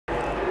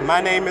My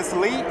name is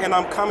Lee, and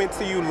I'm coming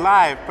to you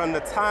live from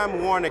the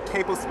Time Warner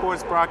Cable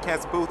Sports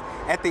broadcast booth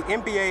at the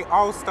NBA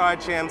All-Star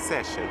Jam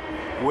session.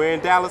 We're in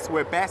Dallas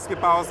where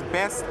basketball's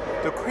best,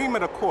 the cream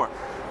of the court,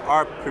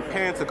 are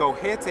preparing to go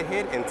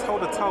head-to-head and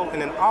toe-to-toe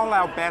in an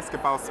all-out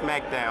basketball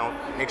smackdown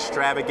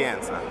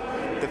extravaganza.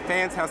 The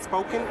fans have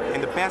spoken,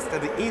 and the best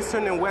of the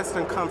Eastern and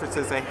Western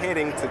conferences are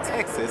heading to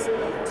Texas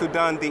to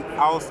don the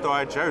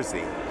All-Star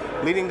jersey.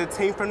 Leading the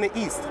team from the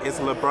East is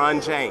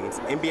LeBron James,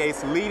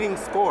 NBA's leading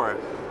scorer,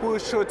 who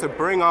is sure to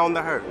bring on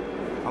the hurt.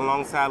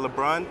 Alongside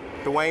LeBron,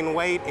 Dwayne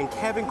Wade and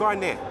Kevin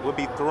Garnett will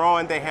be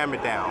throwing the hammer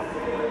down.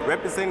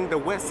 Representing the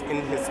West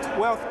in his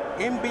 12th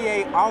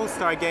NBA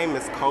All-Star game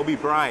is Kobe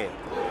Bryant.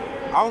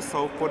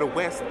 Also for the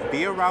West,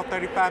 via Route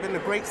 35 in the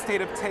great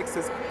state of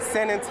Texas,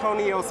 San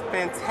Antonio's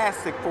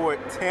fantastic forward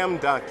Tim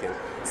Duncan.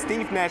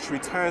 Steve Nash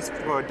returns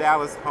for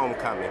Dallas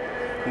homecoming.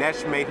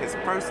 Nash made his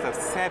first of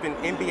 7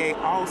 NBA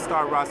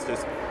All-Star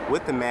rosters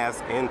with the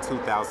Mavs in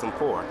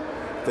 2004.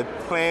 The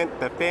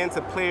fans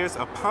and players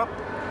are pumped.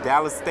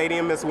 Dallas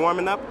Stadium is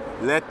warming up.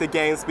 Let the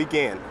games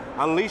begin.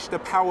 Unleash the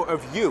power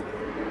of you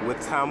with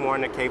Time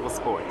Warner Cable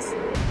Sports.